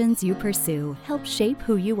passions you pursue help shape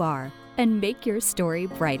who you are and make your story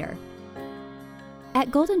brighter.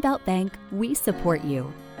 At Golden Belt Bank, we support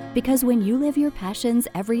you because when you live your passions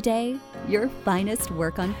every day, your finest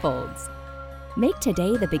work unfolds. Make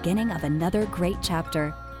today the beginning of another great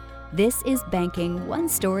chapter. This is banking one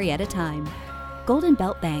story at a time. Golden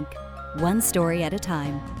Belt Bank, one story at a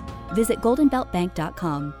time. Visit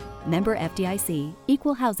goldenbeltbank.com. Member FDIC,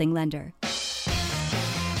 Equal Housing Lender.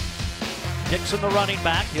 Dixon, the running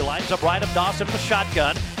back. He lines up right of Dawson in the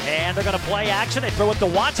shotgun. And they're going to play action. They throw it to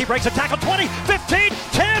Watts. He breaks a tackle. 20, 15,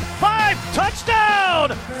 10, 5. Touchdown!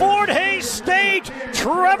 Fort Hays State.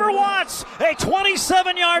 Trevor Watts. A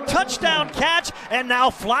 27-yard touchdown catch. And now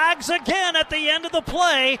flags again at the end of the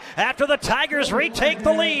play after the Tigers retake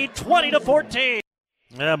the lead 20-14.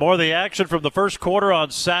 Yeah, more of the action from the first quarter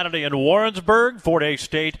on Saturday in Warrensburg, Fort Hays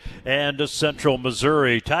State, and Central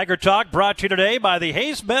Missouri. Tiger Talk brought to you today by the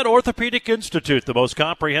Hayes Med Orthopedic Institute, the most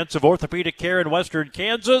comprehensive orthopedic care in Western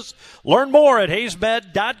Kansas. Learn more at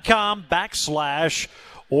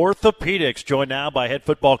hayesmed.com/orthopedics. Joined now by head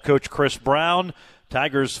football coach Chris Brown.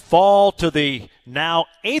 Tigers fall to the now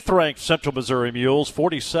 8th-ranked Central Missouri Mules,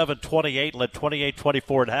 47-28, led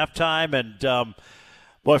 28-24 at halftime, and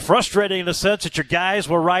boy, frustrating in the sense that your guys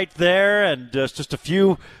were right there, and just a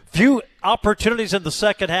few opportunities in the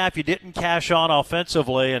second half you didn't cash on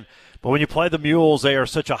offensively. But when you play the Mules, they are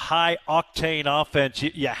such a high-octane offense.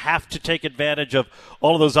 You have to take advantage of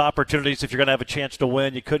all of those opportunities if you're going to have a chance to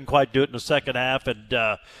win. You couldn't quite do it in the second half and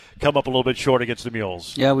come up a little bit short against the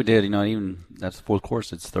Mules. Yeah, we did. Even that's the fourth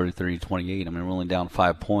quarter. It's 33-28. I mean, we're only down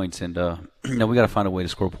 5 points, and we got to find a way to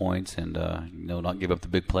score points and not give up the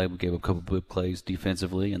big play. We gave up a couple of big plays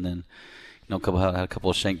defensively, and then had a couple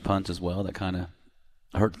of shank punts as well that kind of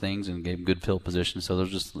hurt things and gave good field position. So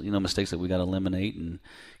there's just mistakes that we got to eliminate, and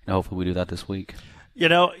hopefully we do that this week. You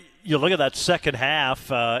look at that second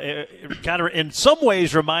half. It kind of, in some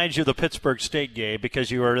ways, reminds you of the Pittsburgh State game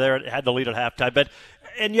because you were there, had the lead at halftime,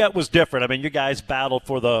 and yet it was different. I mean, you guys battled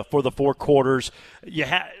for the 4 quarters.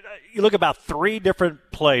 You look about 3 different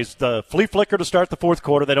plays. The flea flicker to start the fourth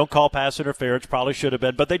quarter. They don't call pass interference. Probably should have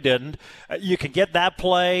been, but they didn't. You can get that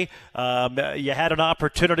play. You had an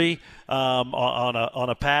opportunity on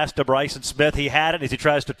a pass to Bryson Smith. He had it as he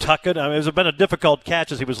tries to tuck it. I mean, it's been a difficult catch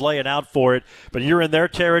as he was laying out for it. But you're in their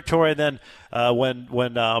territory. And then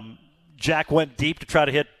when Jack went deep to try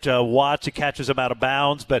to hit Watts, he catches him out of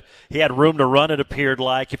bounds. But he had room to run, it appeared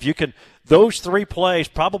like. If you can – those 3 plays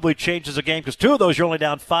probably changes the game because 2 of those you're only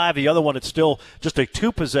down 5. The other one, it's still just a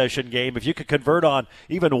 2-possession game. If you could convert on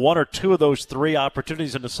even 1 or 2 of those 3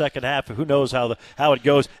 opportunities in the second half, who knows how it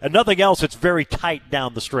goes. And nothing else, it's very tight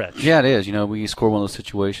down the stretch. Yeah, it is. We score one of those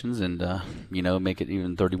situations and, make it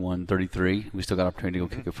even 31-33. We still got opportunity to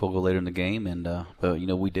go kick a field goal later in the game. But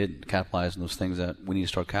we did capitalize on those things that we need to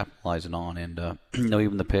start capitalizing on. And,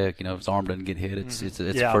 even the pick, if his arm doesn't get hit, it's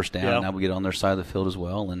a first down. Yeah. Now we get on their side of the field as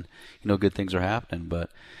well. And, good things are happening,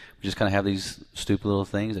 but just kind of have these stupid little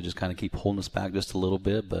things that just kind of keep holding us back just a little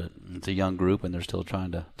bit. But it's a young group, and they're still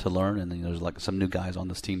trying to learn. And then there's like some new guys on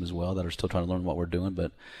this team as well that are still trying to learn what we're doing.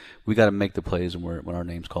 But we got to make the plays when our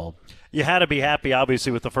name's called. You had to be happy,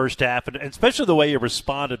 obviously, with the first half, and especially the way you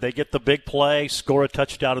responded. They get the big play, score a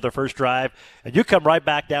touchdown of their first drive, and you come right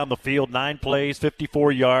back down the field, 9 plays,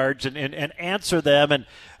 54 yards, and answer them. And,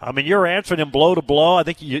 I mean, you're answering them blow to blow. I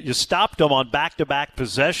think you stopped them on back-to-back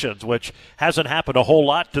possessions, which hasn't happened a whole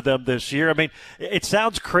lot to them this year. I mean, it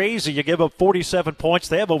sounds crazy. You give up 47 points.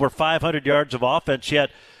 They have over 500 yards of offense,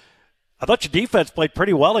 yet I thought your defense played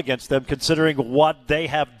pretty well against them, considering what they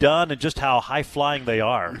have done and just how high-flying they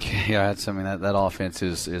are. Yeah, that offense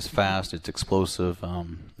is fast. It's explosive.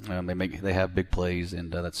 They have big plays,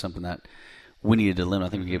 and that's something that we needed to limit. I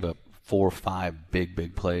think we gave up 4 or 5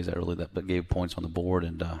 big plays that gave points on the board,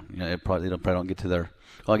 and they probably don't get to their.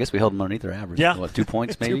 Well, I guess we held them underneath their average. Yeah. What, 2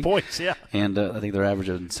 points maybe? 2 points, yeah. And I think they're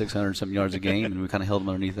averaging 600-something yards a game, and we kind of held them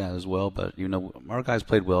underneath that as well. But, our guys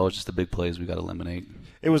played well. It's just the big plays we got to eliminate.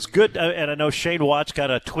 It was good, and I know Shane Watts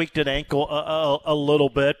kind of tweaked an ankle a little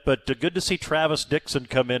bit, but good to see Travis Dixon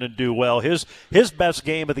come in and do well. His best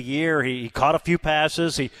game of the year, he caught a few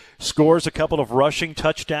passes, he scores a couple of rushing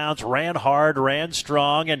touchdowns, ran hard, ran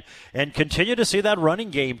strong, and continue to see that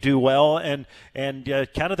running game do well. And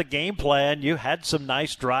kind of the game plan, you had some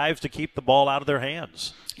nice drives to keep the ball out of their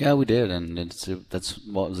hands. Yeah, we did, and that's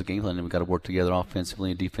what was the game plan. And we got to work together offensively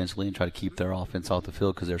and defensively and try to keep their offense off the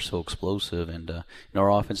field because they're so explosive. And our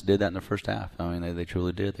offense did that in the first half. I mean, they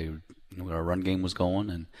truly did. Our run game was going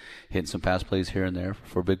and hitting some pass plays here and there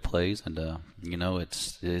for big plays. And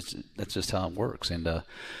that's just how it works. And but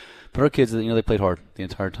our kids, they played hard the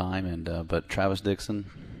entire time. And but Travis Dixon,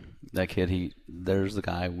 that kid, there's the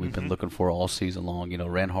guy we've been looking for all season long.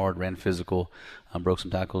 Ran hard, ran physical, broke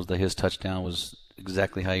some tackles. His touchdown was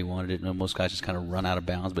exactly how he wanted it. Most guys just kind of run out of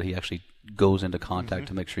bounds, but he actually goes into contact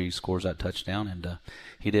to make sure he scores that touchdown, and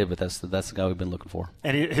he did. But that's the guy we've been looking for.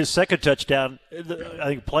 And his second touchdown, I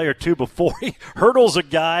think, play or two before he hurdles a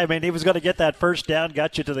guy. I mean, he was going to get that first down,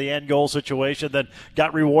 got you to the end goal situation, then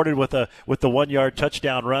got rewarded with the 1-yard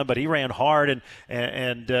touchdown run. But he ran hard,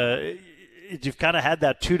 and you've kind of had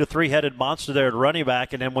that 2 to 3-headed monster there at running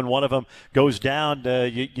back, and then when one of them goes down,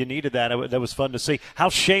 you needed that. That was fun to see.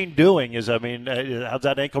 How's Shane doing? How's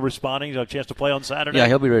that ankle responding? Is there a chance to play on Saturday? Yeah,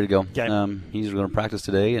 he'll be ready to go. Okay. He's going to practice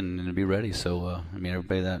today and be ready. So,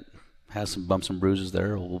 everybody that has some bumps and bruises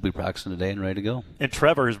there will be practicing today and ready to go. And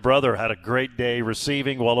Trevor, his brother, had a great day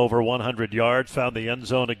receiving, well over 100 yards, found the end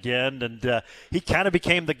zone again, and he kind of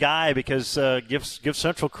became the guy because give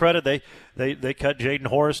Central credit. They cut Jaden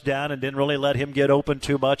Horace down and didn't really let him get open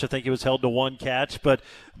too much. I think he was held to 1 catch, but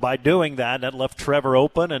by doing that left Trevor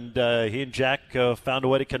open, and he and Jack found a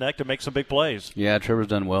way to connect and make some big plays. Yeah, Trevor's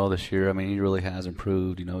done well this year. I mean, he really has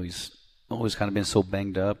improved. He's always kind of been so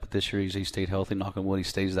banged up, but this year he stayed healthy. Knock on wood, he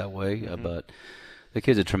stays that way. But the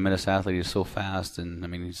kid's a tremendous athlete. He's so fast, and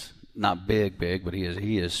he's not big, but he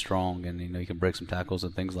is strong, and he can break some tackles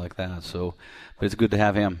and things like that. So, but it's good to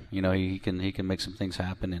have him. He can make some things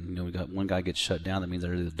happen, and we got one guy gets shut down. That means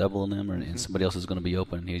they're either doubling him, and somebody else is going to be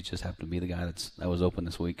open. And he just happened to be the guy that was open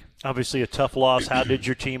this week. Obviously, a tough loss. How did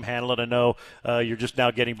your team handle it? I know you're just now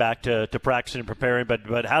getting back to practicing and preparing,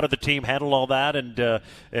 but how did the team handle all that,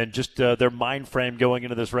 and just their mind frame going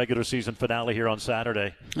into this regular season finale here on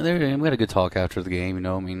Saturday? We had a good talk after the game.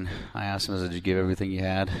 I asked him, did you give everything you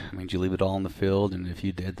had? Did you leave it all on the field? And if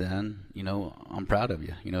you did, then I'm proud of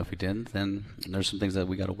you. If you didn't, then there's some things that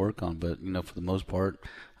we got to work on. But for the most part,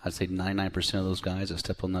 I'd say 99% of those guys that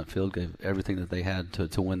stepped on that field gave everything that they had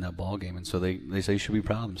to win that ball game. And so they say you should be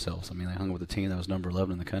proud of themselves. They hung with a team that was number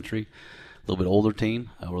 11 in the country, a little bit older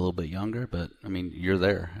team. We're a little bit younger, but you're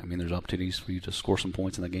there. There's opportunities for you to score some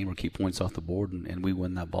points in the game or keep points off the board, and we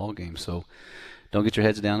win that ball game. So don't get your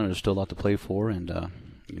heads down. There's still a lot to play for, and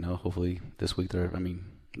hopefully this week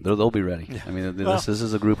they'll be ready. This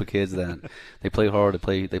is a group of kids that they play hard,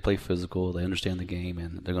 they play physical, they understand the game,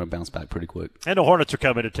 and they're going to bounce back pretty quick. And the Hornets are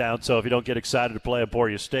coming to town, so if you don't get excited to play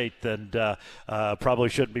Emporia State, then probably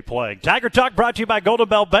shouldn't be playing. Tiger Talk brought to you by Golden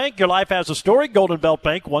Belt Bank. Your life has a story. Golden Belt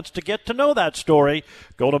Bank wants to get to know that story.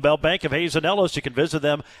 Golden Belt Bank of Hayes and Ellis. You can visit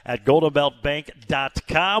them at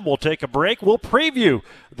goldenbeltbank.com. We'll take a break. We'll preview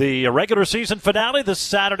the regular season finale this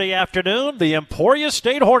Saturday afternoon. The Emporia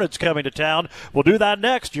State Hornets coming to town. We'll do that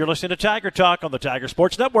next. You're listening to Tiger Talk on the Tiger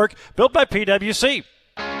Sports Network, built by PwC.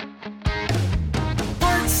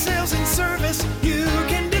 Parts, sales, and service you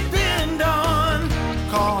can depend on.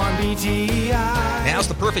 Call on BGI. Now Now's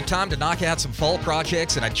the perfect time to knock out some fall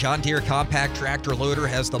projects, and a John Deere compact tractor loader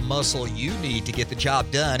has the muscle you need to get the job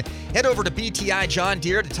done. Head over to BTI John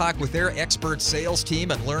Deere to talk with their expert sales team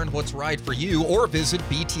and learn what's right for you, or visit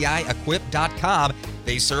btiequip.com.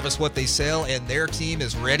 They service what they sell, and their team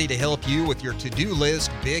is ready to help you with your to-do list,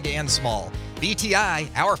 big and small. BTI,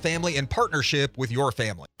 our family in partnership with your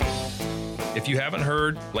family. If you haven't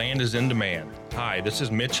heard, land is in demand. Hi, this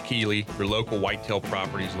is Mitch Keeley, your local Whitetail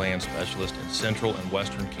Properties land specialist in central and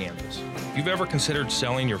western Kansas. If you've ever considered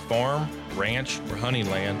selling your farm, ranch, or hunting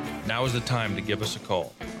land, now is the time to give us a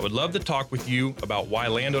call. I would love to talk with you about why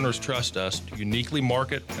landowners trust us to uniquely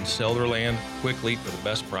market and sell their land quickly for the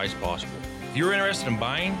best price possible. If you're interested in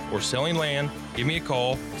buying or selling land, give me a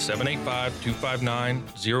call at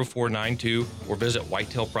 785-259-0492 or visit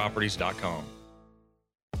whitetailproperties.com.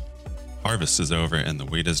 Harvest is over and the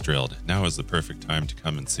wheat is drilled. Now is the perfect time to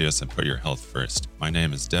come and see us and put your health first. My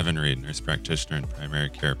name is Devin Reed, nurse practitioner and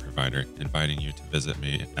primary care provider, inviting you to visit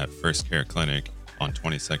me at First Care Clinic on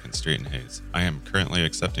 22nd Street in Hayes. I am currently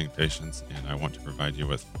accepting patients, and I want to provide you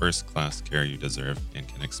with first-class care you deserve and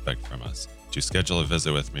can expect from us. To schedule a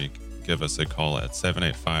visit with me, give us a call at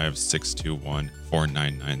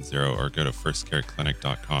 785-621-4990 or go to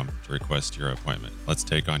firstcareclinic.com to request your appointment. Let's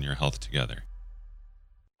take on your health together.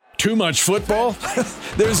 Too much football?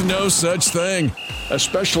 There's no such thing,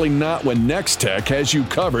 especially not when Nextech has you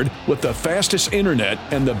covered with the fastest internet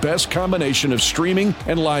and the best combination of streaming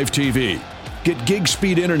and live TV. Get gig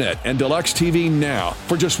speed internet and deluxe TV now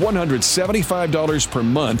for just $175 per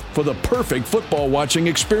month for the perfect football watching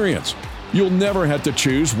experience. You'll never have to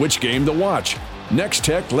choose which game to watch.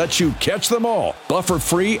 Nextech lets you catch them all, buffer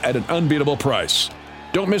free at an unbeatable price.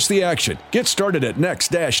 Don't miss the action. Get started at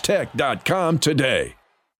next-tech.com today.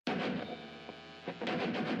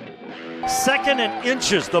 Second and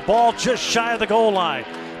inches. The ball just shy of the goal line.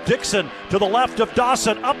 Dixon to the left of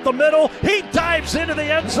Dawson, up the middle. He dives into the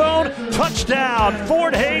end zone. Touchdown,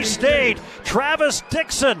 Fort Hays State. Travis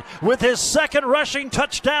Dixon with his second rushing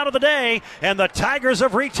touchdown of the day. And the Tigers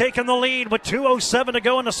have retaken the lead with 2:07 to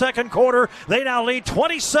go in the second quarter. They now lead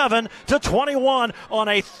 27-21 on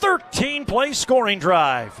a 13-play scoring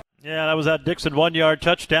drive. Yeah, that was that Dixon 1-yard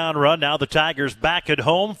touchdown run. Now the Tigers back at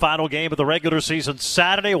home. Final game of the regular season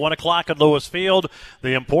Saturday, 1 o'clock at Lewis Field.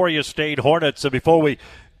 The Emporia State Hornets. And before we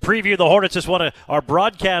preview the Hornets, just want to our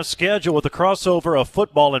broadcast schedule with the crossover of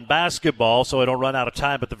football and basketball, so I don't run out of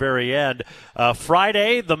time at the very end.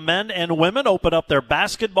 Friday, the men and women open up their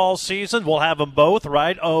basketball season. We'll have them both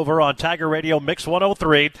right over on Tiger Radio Mix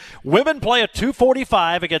 103. Women play at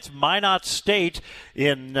 2:45 against Minot State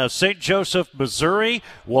in St. Joseph, Missouri.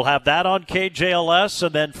 We'll have that on KJLS.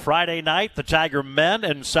 And then Friday night, the Tiger men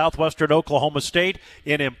and Southwestern Oklahoma State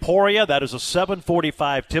in Emporia. That is a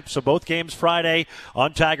 7:45 tip, so both games Friday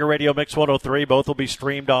on Tiger Radio Mix 103. Both will be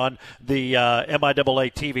streamed on the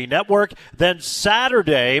MIAA TV network. Then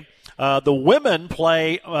Saturday, the women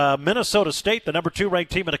play Minnesota State, the number 2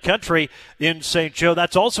 ranked team in the country, in St. Joe.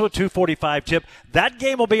 That's also a 2:45 tip. That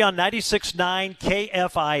game will be on 96.9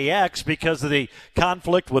 KFIX because of the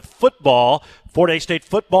conflict with football. Fort Hays State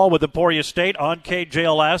football with Emporia State on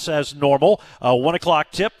KJLS as normal. 1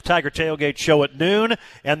 o'clock tip, Tiger Tailgate show at noon.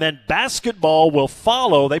 And then basketball will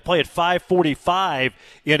follow. They play at 5:45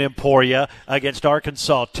 in Emporia against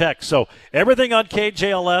Arkansas Tech. So everything on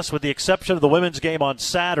KJLS with the exception of the women's game on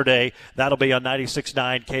Saturday. That'll be on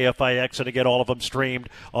 96.9 KFIX. And again, all of them streamed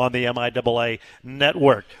on the MIAA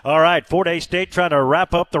network. All right, Fort Hays State trying to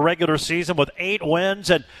wrap up the regular season with 8 wins.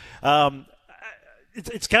 And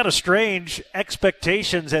it's kind of strange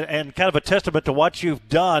expectations and kind of a testament to what you've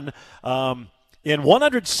done. In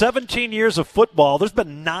 117 years of football, there's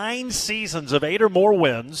been 9 seasons of 8 or more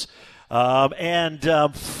wins. And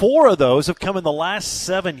 4 of those have come in the last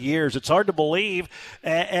 7 years. It's hard to believe.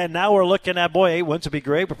 And now we're looking at, 8 wins would be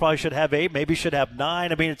great. We probably should have 8, maybe should have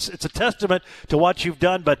 9. I mean, it's a testament to what you've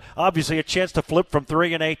done, but obviously a chance to flip from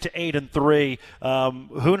 3-8 to 8-3.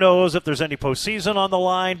 Who knows if there's any postseason on the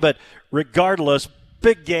line, but regardless,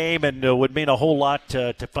 big game and would mean a whole lot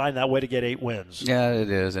to find that way to get 8 wins. Yeah, it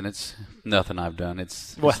is, and it's nothing I've done.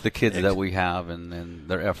 It's the kids that we have and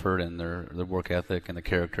their effort and their work ethic and the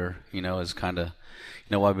character, is kind of,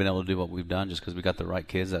 why we've been able to do what we've done, just because we got the right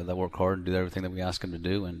kids that work hard and do everything that we ask them to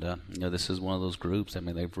do. And, this is one of those groups. I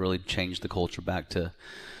mean, they've really changed the culture back to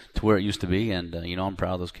where it used to be. And, I'm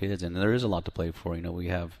proud of those kids. And there is a lot to play for. We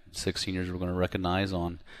have 6 seniors we're going to recognize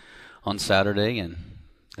on Saturday, and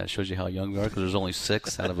that shows you how young we are, because there's only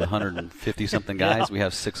 6 out of 150-something guys. Yeah. We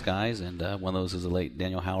have 6 guys, and one of those is the late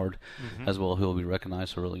Daniel Howard as well, who will be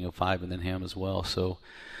recognized. So really, 5, and then him as well. So,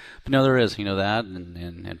 But no, there is, that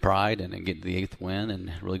and pride and getting the 8th win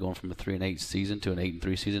and really going from a 3-8 season to an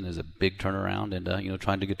 8-3 season is a big turnaround and,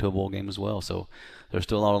 trying to get to a bowl game as well. So there's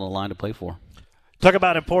still a lot on the line to play for. Talk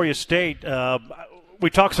about Emporia State. We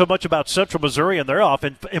talk so much about Central Missouri and their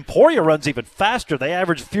offense. Emporia runs even faster. They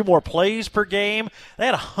average a few more plays per game. They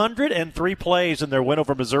had 103 plays in their win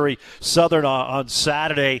over Missouri Southern on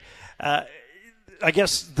Saturday. I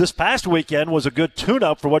guess this past weekend was a good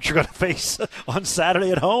tune-up for what you're going to face on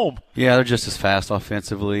Saturday at home. Yeah, they're just as fast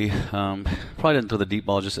offensively. Probably didn't throw the deep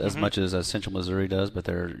ball just as much as Central Missouri does, but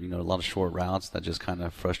they're a lot of short routes that just kind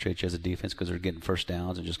of frustrate you as a defense because they're getting first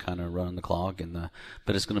downs and just kind of running the clock.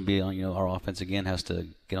 But it's going to be on our offense again has to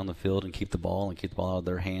get on the field and keep the ball out of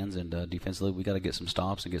their hands. And defensively, we got to get some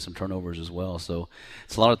stops and get some turnovers as well. So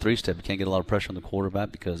it's a lot of three-step. You can't get a lot of pressure on the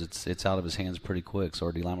quarterback because it's out of his hands pretty quick. So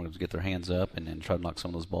our D-linemen have to get their hands up and try to knock some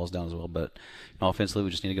of those balls down as well. But offensively, we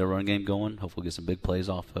just need to get a run game going. Hopefully, get some big plays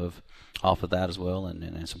off of that as well,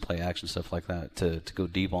 and some play action stuff like that to go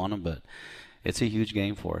deep on them. But it's a huge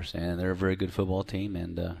game for us, and they're a very good football team.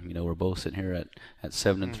 And we're both sitting here at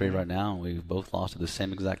 7-3 right now, and we've both lost to the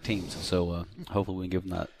same exact teams. So hopefully, we can give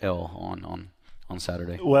them that L on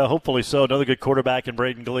Saturday. Well, hopefully so. Another good quarterback in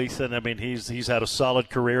Braden Gleason. I mean, he's had a solid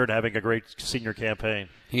career and having a great senior campaign.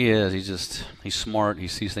 He is. He's smart. He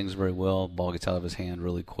sees things very well. Ball gets out of his hand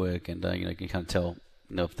really quick, and you can kind of tell.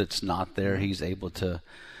 If it's not there, he's able to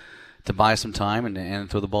buy some time and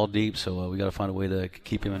throw the ball deep. So we got to find a way to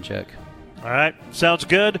keep him in check. All right, sounds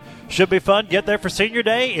good. Should be fun. Get there for Senior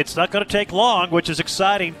Day. It's not going to take long, which is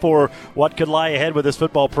exciting for what could lie ahead with this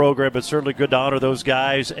football program. It's certainly good to honor those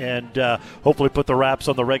guys and hopefully put the wraps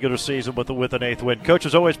on the regular season with an 8th win. Coach,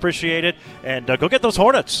 as always, appreciate it. And go get those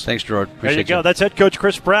Hornets. Thanks, Gerard. There you go. That's head coach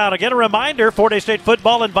Chris Brown. Again, a reminder, Fort Hays State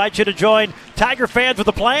football invites you to join Tiger fans with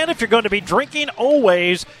a plan. If you're going to be drinking,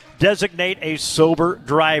 always designate a sober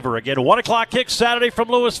driver. Again, 1 o'clock kick Saturday from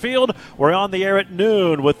Lewis Field. We're on the air at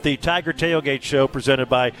noon with the Tiger Tailgate Show presented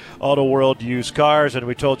by Auto World Used Cars. And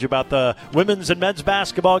we told you about the women's and men's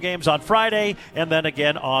basketball games on Friday and then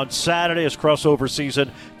again on Saturday as crossover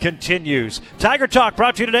season continues. Tiger Talk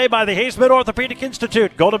brought to you today by the Hayes Mid Orthopedic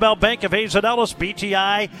Institute, Golden Belt Bank of Hayes and Ellis,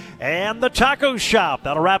 BTI, and the Taco Shop.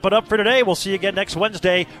 That'll wrap it up for today. We'll see you again next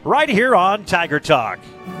Wednesday right here on Tiger Talk.